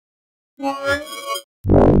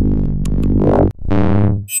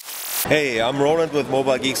Hey, I'm Roland with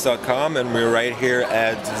MobileGeeks.com, and we're right here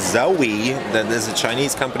at Zowee. That is a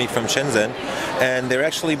Chinese company from Shenzhen, and they're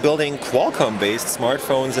actually building Qualcomm-based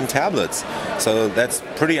smartphones and tablets. So that's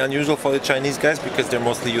pretty unusual for the Chinese guys because they're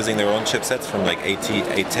mostly using their own chipsets from like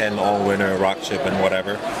A10, All-Winner, Rockchip, and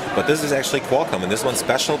whatever. But this is actually Qualcomm, and this one's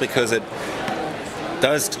special because it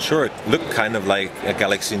does, sure, look kind of like a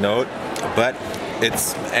Galaxy Note, but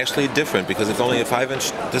it's actually different because it's only a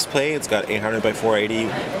 5-inch display. It's got 800 by 480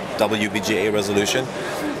 WBGA resolution,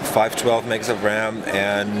 512 megs of RAM,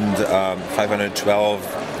 and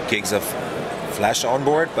 512 gigs of flash on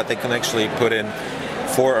board, but they can actually put in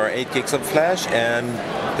 4 or 8 gigs of flash. And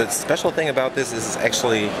the special thing about this is it's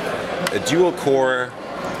actually a dual-core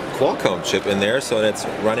Qualcomm chip in there, so that's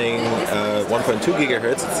running 1.2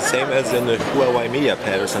 gigahertz. It's the same as in the Huawei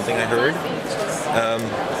MediaPad or something, I heard.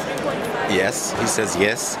 Yes, he says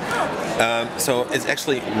yes. So it's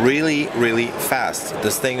actually really fast.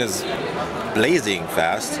 This thing is blazing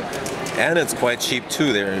fast, and it's quite cheap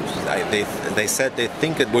too. They said they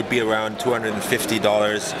think it would be around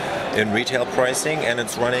 $250 in retail pricing, and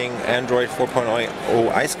it's running Android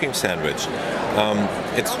 4.0 ice cream sandwich.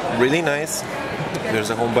 It's really nice. There's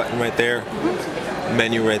a home button right there,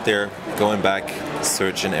 menu right there, going back,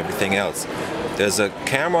 search, and everything else. There's a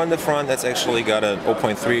camera on the front that's actually got a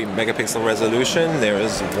 0.3 megapixel resolution. There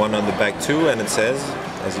is one on the back too, and it says,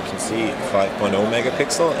 as you can see, 5.0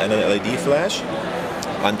 megapixel and an LED flash.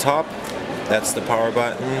 On top, that's the power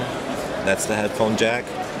button, that's the headphone jack.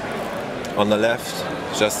 On the left,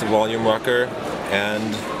 just the volume rocker,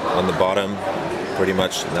 and on the bottom, pretty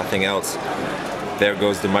much nothing else. There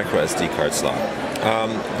goes the micro SD card slot.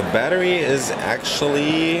 The battery is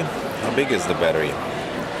actually, how big is the battery?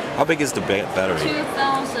 How big is the battery?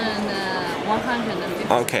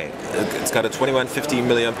 2,150. Okay, it's got a 2150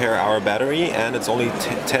 milliampere hour battery, and it's only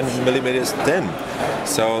 10 millimeters thin.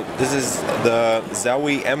 So this is the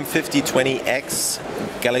Zowee M5020X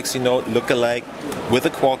Galaxy Note lookalike with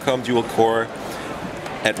a Qualcomm dual core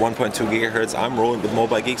at 1.2 gigahertz. I'm Roland with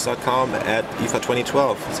MobileGeeks.com at IFA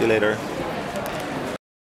 2012. See you later.